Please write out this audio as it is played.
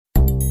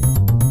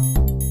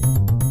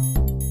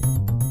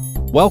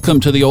Welcome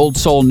to the Old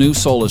Soul, New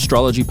Soul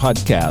Astrology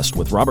Podcast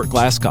with Robert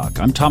Glasscock.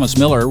 I'm Thomas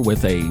Miller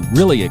with a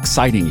really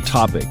exciting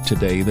topic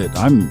today that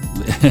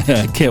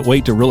I can't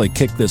wait to really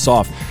kick this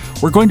off.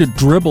 We're going to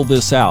dribble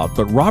this out,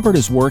 but Robert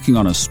is working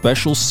on a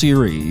special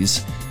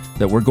series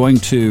that we're going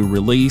to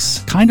release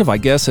kind of, I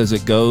guess, as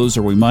it goes,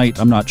 or we might,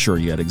 I'm not sure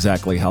yet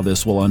exactly how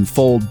this will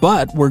unfold,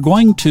 but we're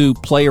going to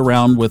play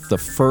around with the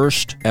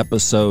first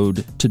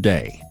episode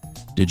today.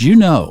 Did you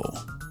know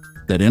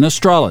that in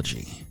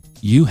astrology,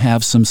 you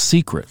have some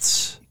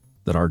secrets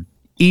that are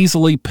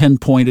easily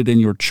pinpointed in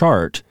your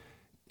chart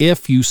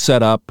if you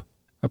set up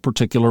a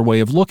particular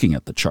way of looking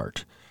at the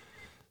chart?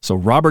 So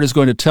Robert is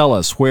going to tell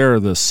us where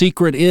the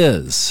secret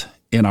is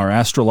in our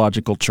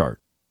astrological chart.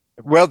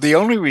 Well, the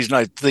only reason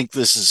I think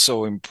this is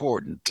so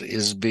important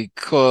is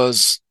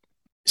because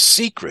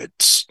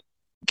secrets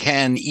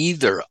can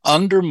either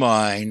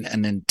undermine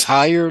an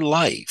entire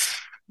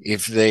life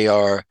if they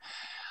are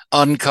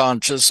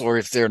unconscious or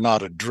if they're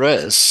not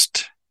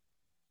addressed.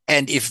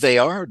 And if they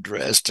are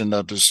addressed and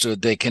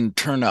understood, they can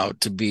turn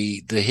out to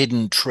be the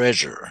hidden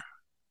treasure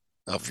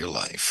of your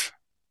life.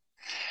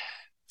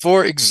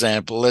 For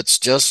example, let's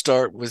just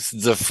start with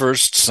the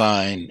first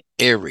sign,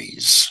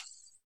 Aries.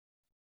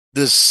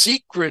 The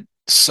secret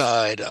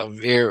side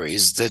of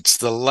Aries, that's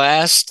the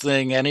last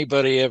thing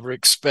anybody ever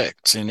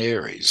expects in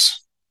Aries,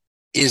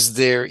 is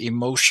their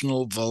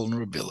emotional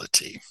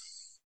vulnerability.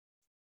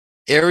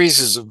 Aries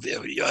is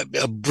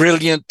a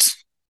brilliant,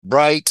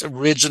 bright,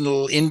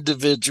 original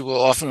individual,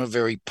 often a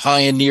very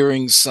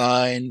pioneering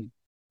sign,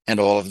 and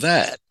all of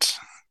that.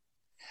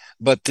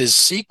 But this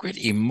secret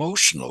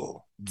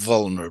emotional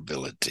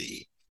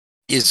vulnerability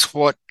is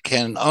what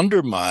can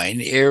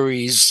undermine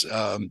Aries'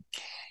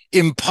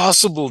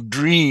 impossible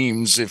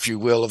dreams, if you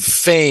will, of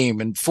fame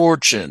and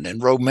fortune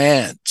and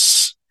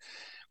romance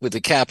with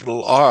a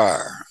capital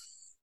R.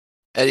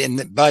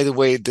 And by the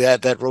way,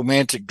 that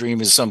romantic dream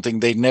is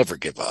something they never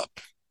give up,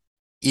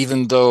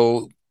 even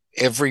though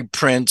every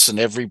prince and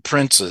every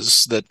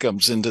princess that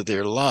comes into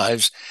their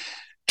lives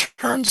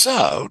turns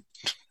out,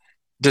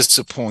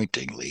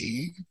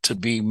 disappointingly, to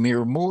be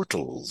mere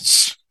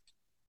mortals.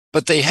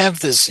 But they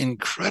have this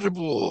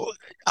incredible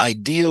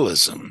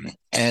idealism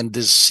and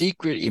this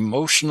secret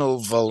emotional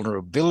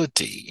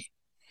vulnerability.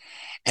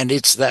 And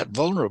it's that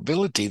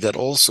vulnerability that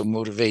also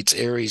motivates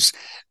Aries'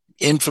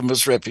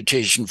 infamous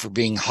reputation for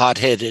being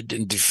hot-headed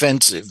and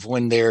defensive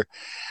when their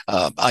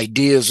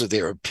ideas or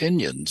their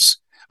opinions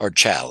are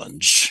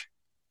challenged,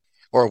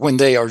 or when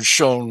they are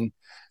shown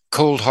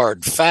cold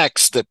hard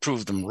facts that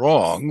prove them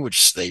wrong,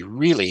 which they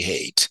really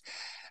hate,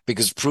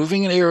 because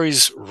proving an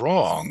Aries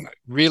wrong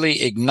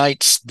really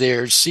ignites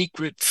their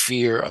secret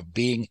fear of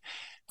being,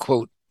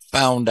 quote,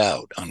 found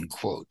out,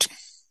 unquote.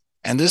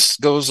 And this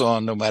goes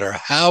on no matter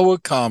how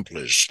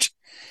accomplished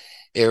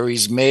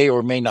Aries may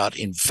or may not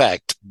in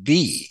fact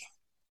be.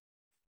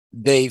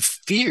 They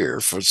fear,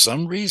 for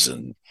some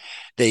reason,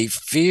 they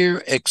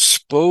fear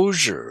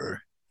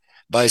exposure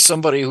by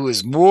somebody who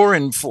is more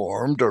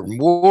informed or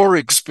more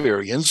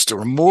experienced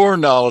or more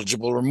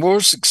knowledgeable or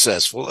more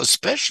successful,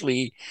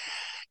 especially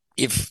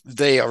if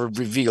they are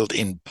revealed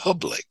in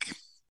public.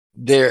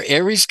 Their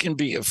Aries can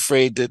be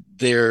afraid that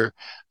their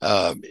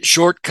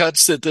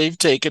shortcuts that they've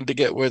taken to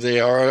get where they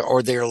are,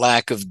 or their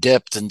lack of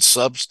depth and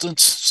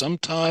substance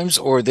sometimes,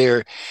 or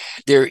their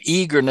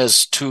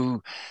eagerness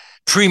to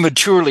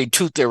prematurely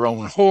toot their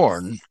own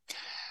horn,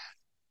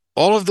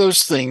 all of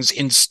those things,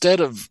 instead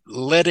of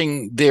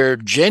letting their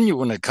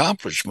genuine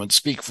accomplishments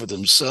speak for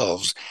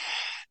themselves,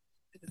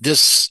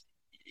 this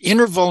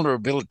inner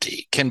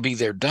vulnerability can be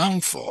their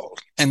downfall.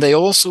 And they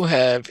also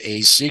have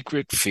a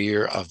secret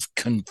fear of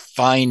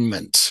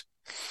confinement.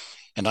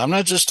 And I'm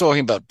not just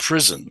talking about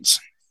prisons,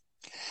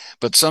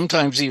 but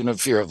sometimes even a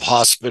fear of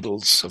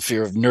hospitals, a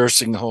fear of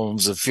nursing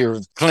homes, a fear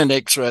of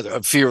clinics, rather,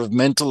 a fear of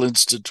mental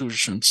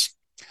institutions,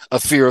 a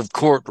fear of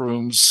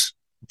courtrooms,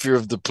 a fear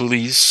of the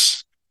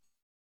police.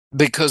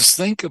 Because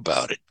think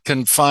about it,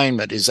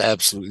 confinement is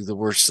absolutely the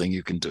worst thing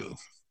you can do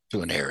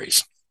to an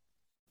Aries.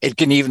 It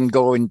can even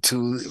go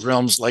into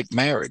realms like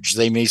marriage.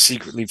 They may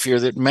secretly fear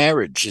that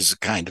marriage is a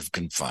kind of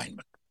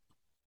confinement.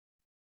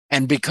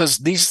 And because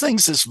these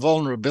things, this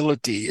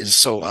vulnerability is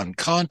so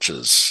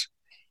unconscious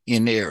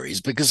in Aries,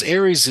 because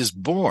Aries is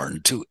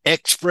born to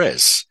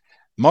express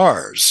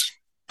Mars,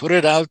 put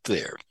it out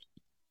there.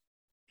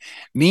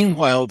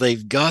 Meanwhile,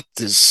 they've got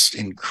this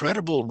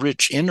incredible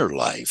rich inner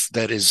life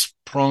that is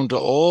prone to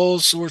all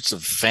sorts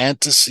of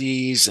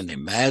fantasies and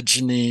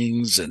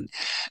imaginings. And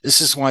this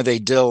is why they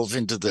delve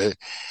into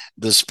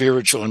the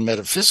spiritual and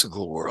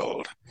metaphysical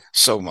world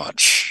so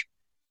much,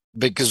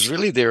 because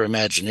really their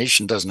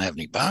imagination doesn't have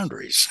any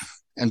boundaries.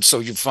 And so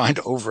you find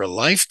over a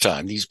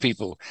lifetime, these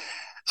people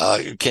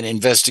can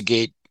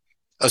investigate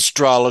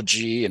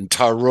astrology and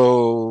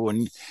tarot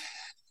and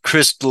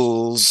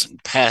crystals,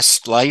 and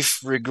past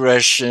life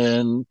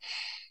regression,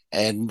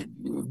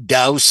 and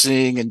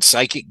dowsing, and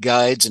psychic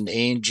guides and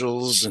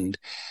angels, and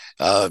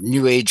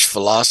New Age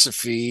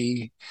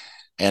philosophy,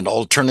 and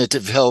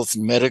alternative health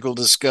and medical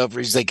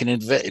discoveries. They can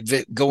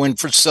go in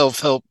for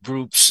self-help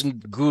groups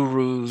and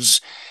gurus,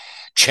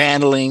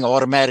 channeling,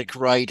 automatic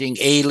writing,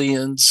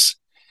 aliens,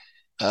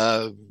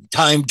 uh,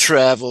 time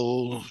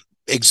travel,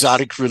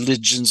 exotic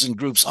religions and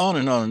groups, on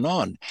and on and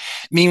on.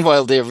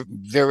 Meanwhile, they're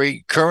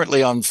very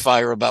currently on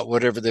fire about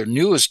whatever their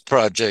newest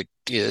project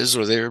is,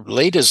 or their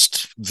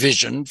latest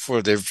vision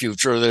for their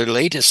future, or their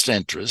latest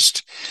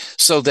interest.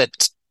 So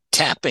that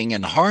tapping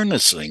and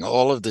harnessing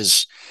all of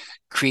this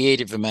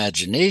creative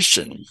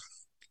imagination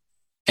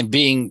and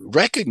being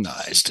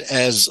recognized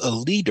as a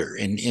leader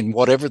in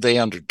whatever they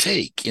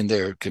undertake in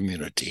their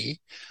community,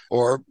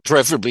 or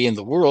preferably in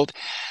the world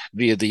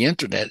via the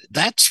internet.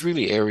 That's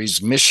really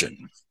Aries'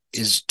 mission,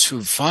 is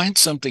to find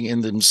something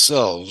in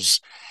themselves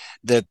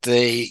that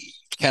they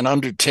can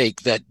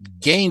undertake, that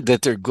gain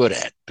that they're good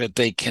at, that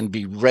they can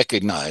be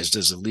recognized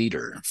as a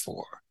leader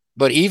for.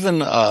 But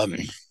even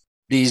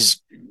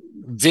these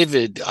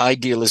vivid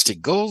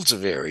idealistic goals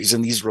of Aries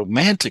and these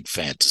romantic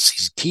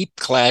fantasies keep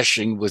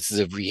clashing with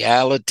the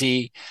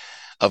reality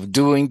of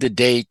doing the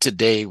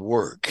day-to-day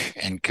work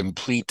and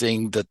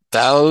completing the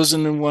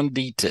 1,001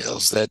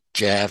 details that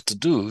you have to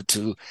do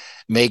to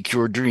make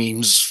your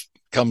dreams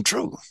come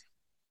true.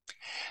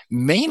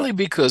 Mainly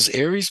because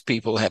Aries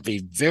people have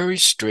a very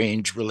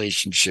strange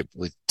relationship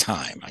with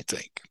time, I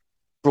think.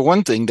 For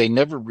one thing, they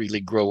never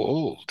really grow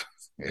old,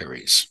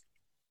 Aries.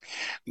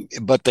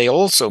 But they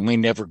also may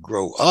never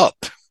grow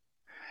up.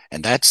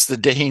 And that's the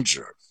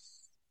danger.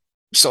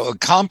 So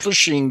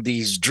accomplishing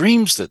these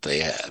dreams that they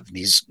have,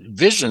 these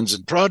visions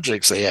and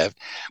projects they have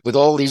with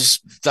all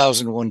these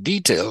 1,001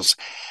 details,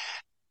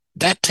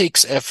 that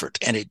takes effort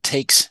and it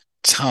takes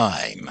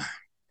time.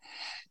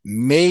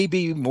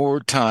 Maybe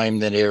more time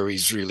than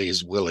Aries really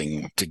is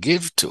willing to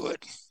give to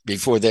it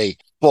before they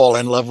fall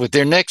in love with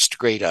their next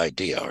great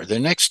idea or their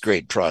next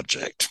great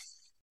project.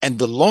 And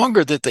the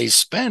longer that they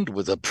spend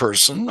with a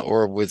person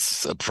or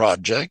with a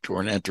project or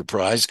an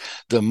enterprise,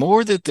 the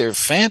more that their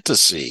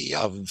fantasy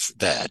of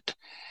that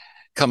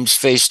comes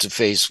face to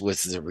face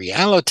with the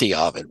reality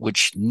of it,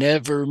 which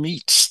never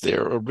meets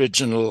their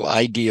original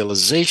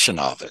idealization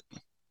of it.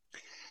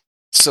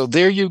 So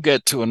there you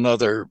get to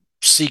another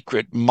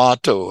secret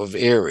motto of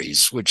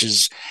Aries, which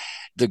is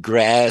the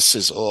grass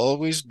is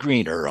always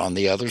greener on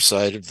the other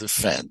side of the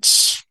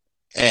fence,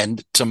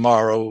 and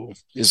tomorrow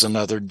is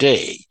another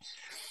day.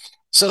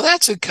 So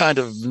that's a kind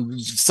of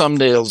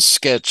thumbnail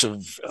sketch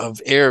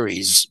of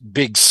Aries'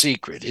 big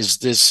secret, is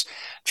this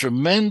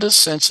tremendous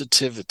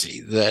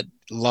sensitivity that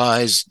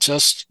lies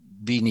just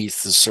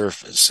beneath the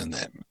surface in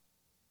them.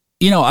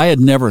 I had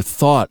never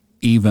thought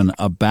even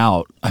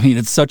about,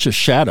 it's such a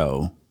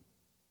shadow,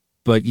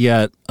 but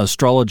yet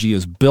astrology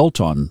is built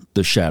on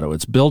the shadow.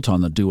 It's built on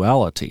the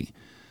duality.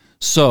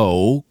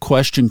 So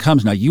question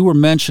comes. Now, you were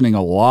mentioning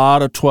a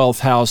lot of 12th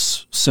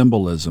house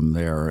symbolism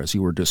there as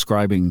you were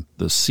describing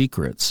the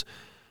secrets.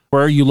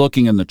 Where are you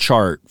looking in the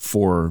chart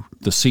for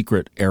the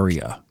secret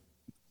area?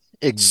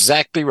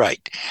 Exactly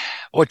right.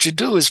 What you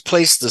do is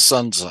place the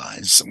sun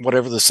signs,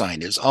 whatever the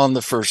sign is, on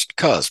the first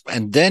cusp,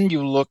 and then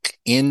you look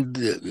in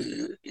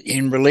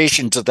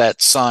relation to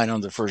that sign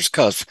on the first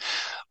cusp.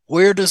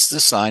 Where does the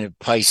sign of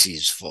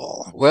Pisces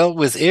fall? Well,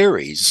 with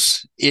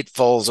Aries, it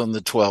falls on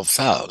the 12th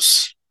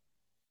house.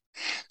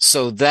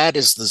 So that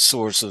is the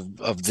source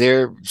of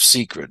their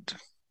secret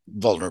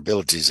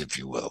vulnerabilities, if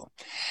you will.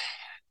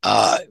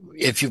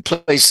 If you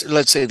place,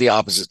 let's say, the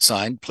opposite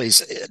sign,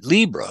 place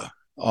Libra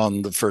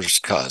on the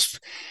first cusp,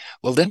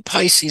 well, then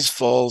Pisces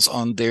falls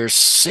on their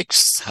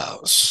 6th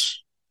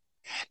house.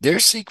 Their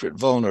secret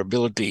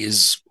vulnerability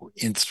is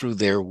through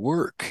their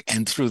work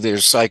and through their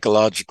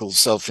psychological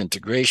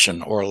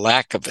self-integration or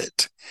lack of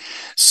it.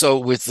 So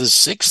with the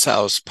 6th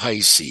house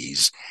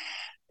Pisces,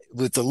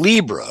 with the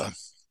Libra,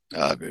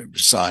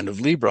 sign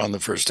of Libra on the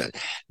first house,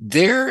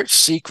 their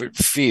secret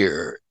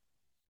fear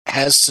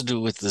has to do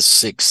with the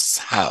 6th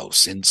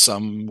house in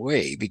some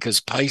way, because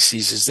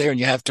Pisces is there, and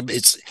you have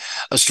to,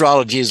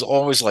 astrology is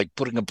always like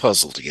putting a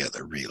puzzle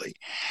together, really.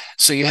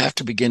 So you have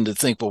to begin to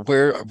think, well,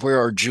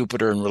 where are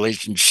Jupiter in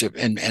relationship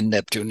and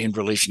Neptune in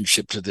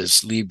relationship to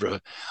this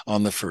Libra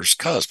on the first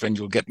cusp? And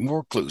you'll get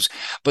more clues.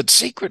 But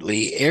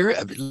secretly,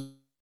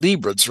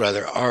 Libras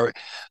rather are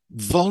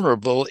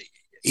vulnerable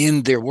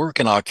in their work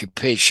and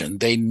occupation.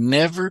 They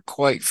never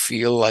quite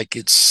feel like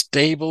it's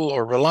stable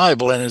or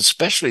reliable. And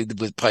especially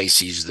with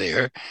Pisces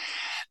there,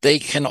 they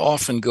can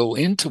often go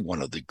into one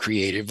of the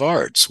creative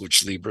arts,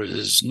 which Libra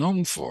is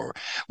known for.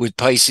 With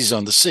Pisces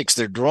on the 6th,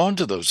 they're drawn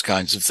to those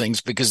kinds of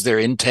things because they're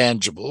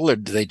intangible.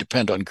 They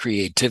depend on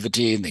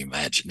creativity and the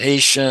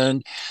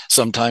imagination.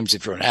 Sometimes,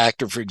 if you're an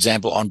actor, for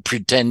example, on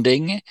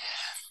pretending,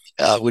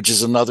 which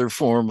is another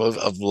form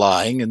of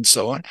lying and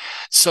so on.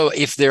 So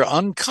if they're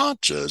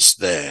unconscious,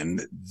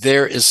 then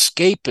their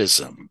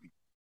escapism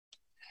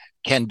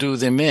can do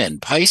them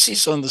in.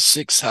 Pisces on the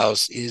 6th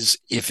house is,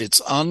 if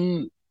it's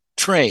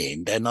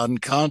untrained and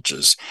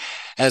unconscious,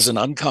 has an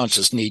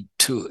unconscious need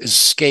to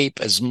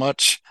escape as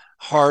much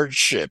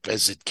hardship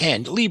as it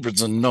can.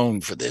 Libras are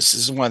known for this.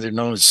 This is why they're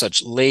known as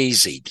such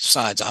lazy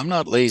signs. I'm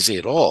not lazy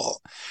at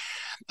all.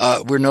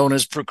 We're known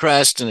as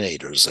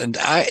procrastinators. And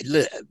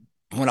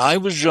when I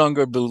was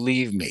younger,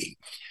 believe me,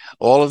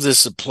 all of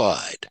this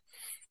applied.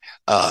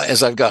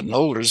 As I've gotten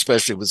older,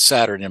 especially with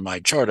Saturn in my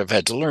chart, I've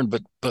had to learn.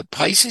 But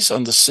Pisces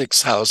on the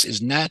sixth house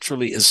is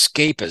naturally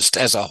escapist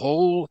as a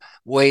whole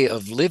way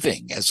of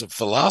living, as a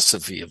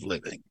philosophy of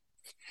living.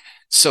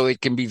 So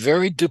it can be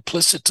very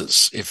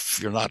duplicitous if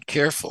you're not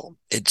careful.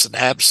 It's an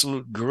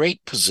absolute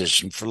great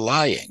position for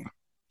lying,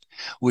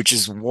 which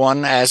is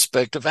one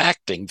aspect of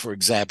acting, for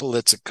example,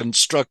 that's a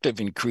constructive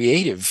and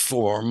creative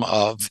form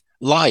of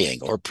lying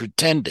or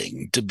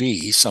pretending to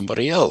be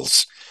somebody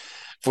else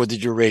for the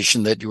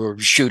duration that you're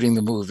shooting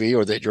the movie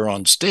or that you're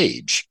on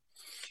stage.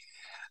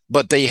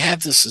 But they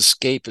have this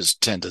escapist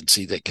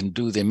tendency that can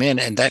do them in,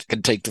 and that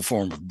can take the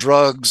form of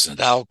drugs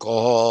and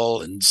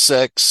alcohol and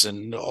sex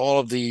and all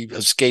of the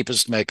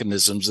escapist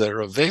mechanisms that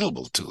are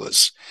available to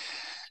us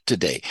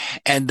today.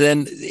 And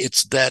then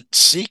it's that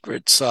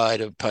secret side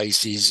of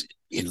Pisces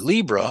in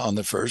Libra on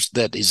the first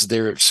that is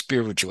their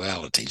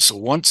spirituality. So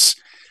once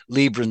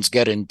Librans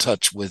get in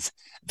touch with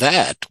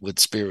that, with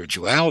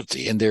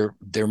spirituality, and their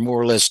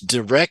more or less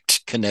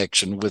direct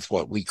connection with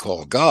what we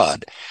call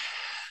God,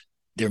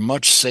 they're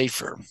much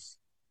safer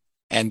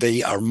and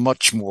they are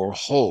much more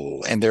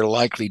whole, and they're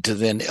likely to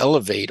then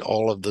elevate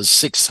all of the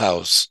sixth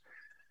house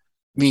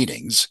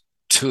meanings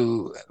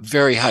to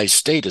very high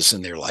status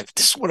in their life.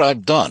 This is what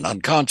I've done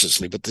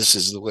unconsciously, but this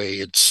is the way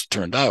it's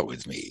turned out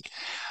with me.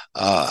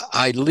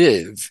 I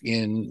live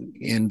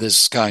in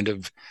this kind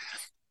of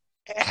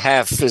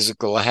half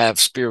physical, half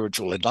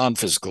spiritual, and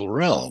non-physical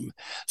realm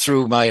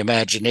through my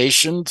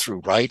imagination,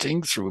 through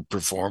writing, through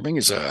performing,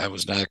 as I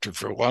was an actor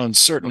for a while, and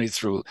certainly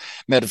through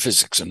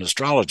metaphysics and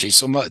astrology.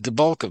 So the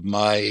bulk of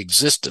my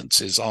existence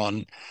is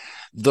on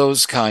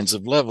those kinds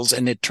of levels.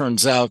 And it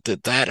turns out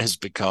that that has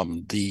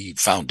become the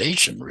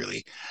foundation,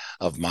 really,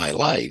 of my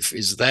life,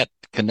 is that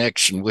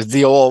connection with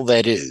the all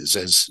that is,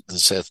 as the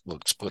Seth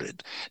books put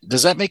it.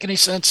 Does that make any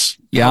sense?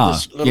 Yeah. How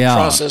this little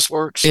process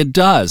works? It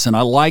does. And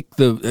I like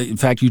in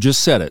fact, you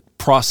just said it,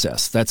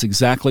 process. That's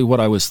exactly what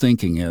I was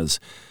thinking is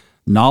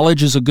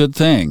knowledge is a good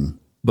thing,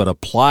 but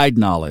applied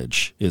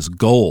knowledge is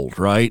gold,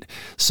 right?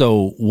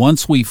 So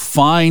once we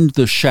find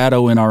the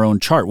shadow in our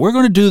own chart, we're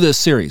going to do this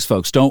series,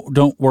 folks.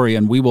 Don't worry,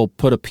 and we will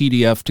put a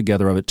PDF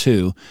together of it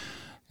too.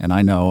 And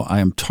I know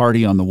I am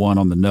tardy on the one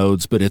on the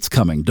nodes, but it's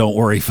coming. Don't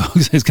worry,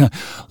 folks.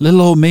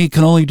 Little old me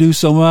can only do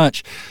so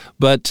much.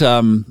 But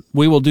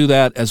we will do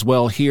that as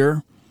well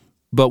here.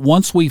 But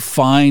once we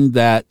find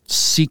that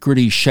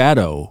secrety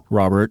shadow,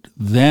 Robert,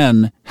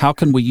 then how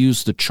can we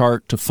use the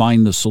chart to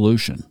find the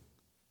solution?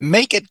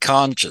 Make it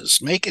conscious,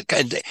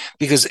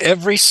 because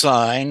every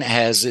sign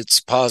has its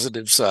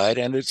positive side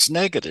and its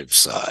negative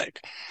side.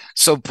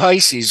 So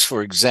Pisces,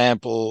 for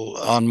example,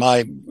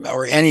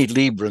 or any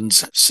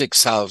Librans'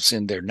 sixth house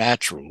in their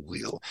natural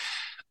wheel,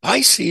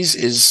 Pisces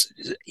is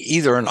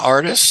either an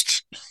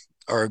artist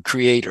or a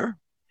creator.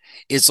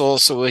 It's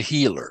also a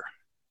healer,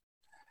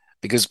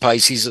 because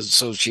Pisces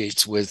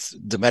associates with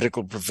the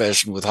medical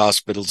profession, with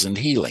hospitals and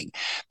healing,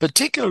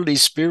 particularly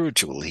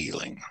spiritual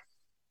healing.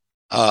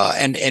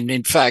 And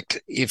in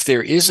fact, if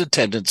there is a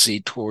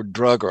tendency toward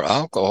drug or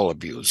alcohol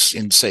abuse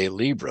in, say,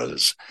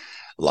 Libra's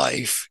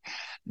life,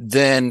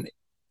 then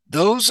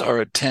those are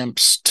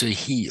attempts to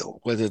heal,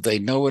 whether they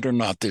know it or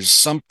not. There's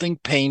something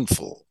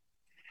painful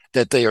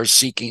that they are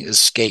seeking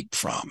escape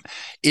from.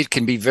 It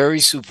can be very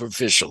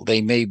superficial.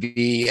 They may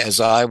be, as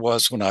I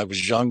was when I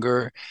was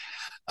younger.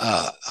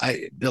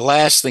 The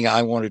last thing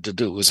I wanted to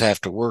do was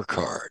have to work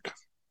hard.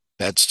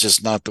 That's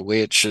just not the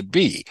way it should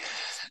be.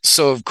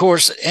 So, of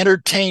course,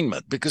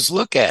 entertainment, because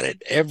look at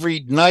it.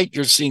 Every night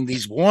you're seeing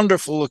these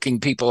wonderful looking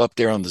people up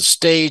there on the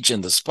stage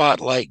in the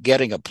spotlight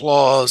getting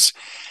applause.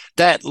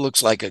 That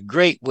looks like a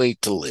great way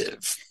to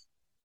live.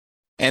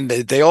 And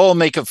they all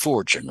make a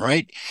fortune,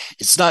 right?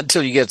 It's not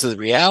until you get to the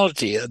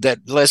reality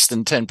that less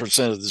than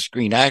 10% of the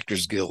Screen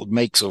Actors Guild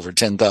makes over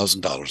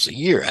 $10,000 a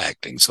year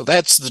acting. So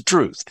that's the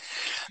truth.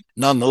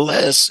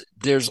 Nonetheless,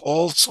 there's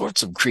all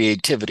sorts of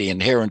creativity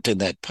inherent in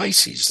that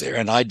Pisces there.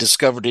 And I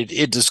discovered it.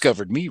 It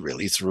discovered me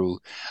really through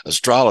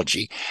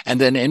astrology and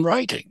then in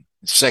writing.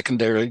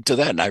 Secondarily to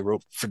that, and I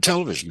wrote for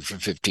television for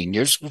 15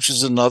 years, which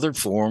is another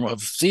form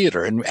of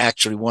theater, and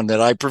actually one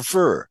that I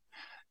prefer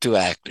to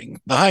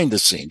acting behind the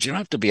scenes. You don't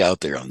have to be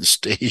out there on the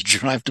stage. You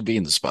don't have to be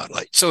in the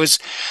spotlight. So it's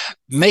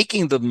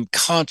making them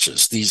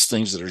conscious, these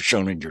things that are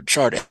shown in your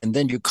chart, and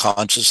then you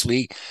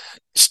consciously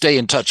stay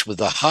in touch with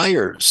the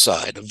higher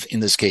side of, in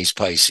this case,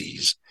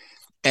 Pisces,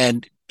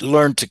 and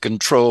learn to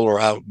control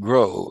or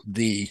outgrow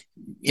the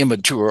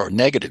immature or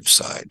negative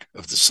side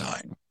of the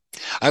sign.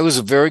 I was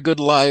a very good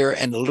liar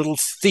and a little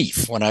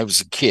thief when I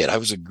was a kid. I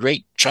was a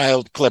great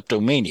child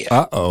kleptomaniac.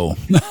 Uh-oh.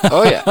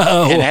 Oh, yeah.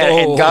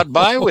 And got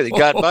by with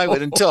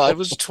it until I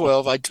was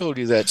 12. I told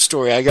you that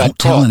story. I got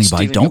caught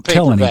stealing a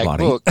paperback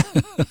book.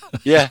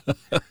 Yeah.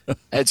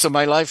 And so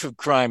my life of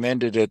crime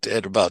ended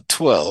at about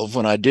 12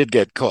 when I did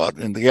get caught.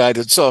 And the guy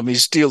that saw me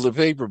steal the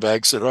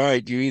paperback said, all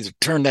right, you either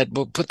turn that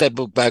book, put that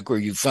book back where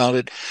you found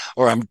it,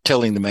 or I'm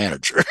telling the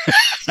manager.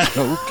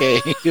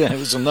 Okay, that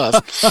was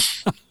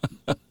enough.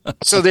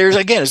 So there's,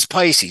 again, it's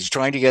Pisces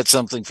trying to get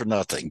something for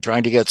nothing,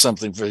 trying to get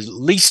something for the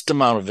least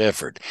amount of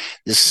effort.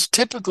 This is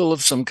typical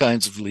of some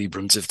kinds of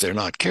Librans if they're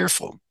not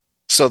careful.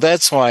 So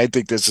that's why I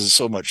think this is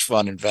so much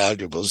fun and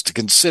valuable, is to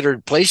consider,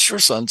 place your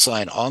sun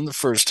sign on the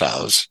first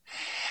house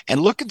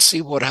and look and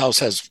see what house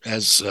has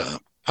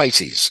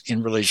Pisces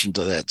in relation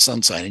to that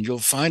sun sign. And you'll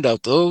find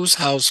out those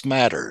house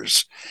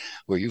matters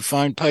where you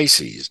find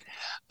Pisces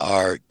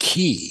are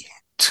key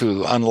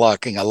to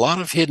unlocking a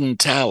lot of hidden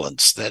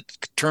talents that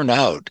turn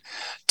out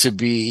to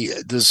be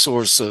the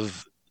source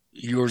of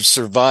your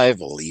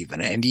survival,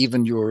 and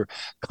even your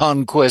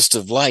conquest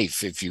of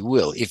life, if you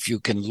will, if you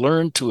can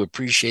learn to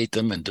appreciate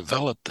them and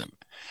develop them,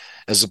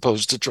 as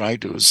opposed to trying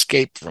to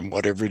escape from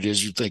whatever it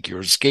is you think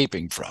you're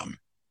escaping from.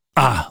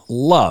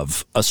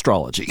 Love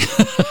astrology.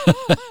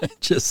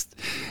 Just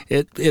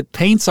it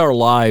paints our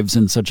lives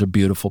in such a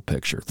beautiful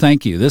picture.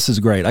 Thank you. This is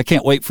great. I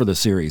can't wait for the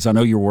series. I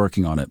know you're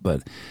working on it,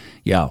 but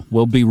yeah,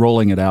 we'll be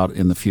rolling it out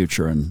in the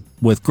future and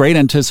with great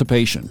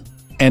anticipation.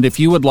 And if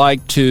you would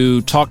like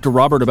to talk to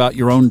Robert about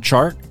your own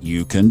chart,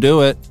 you can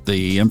do it.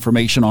 The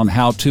information on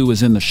how to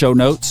is in the show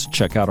notes.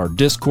 Check out our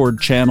Discord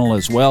channel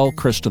as well.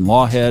 Kristen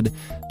Lawhead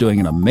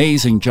doing an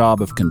amazing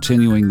job of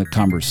continuing the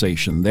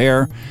conversation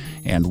there.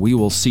 And we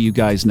will see you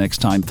guys next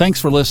time. Thanks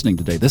for listening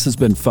today. This has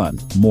been fun.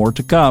 More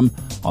to come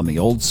on the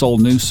Old Soul,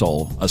 New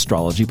Soul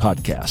Astrology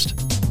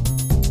Podcast.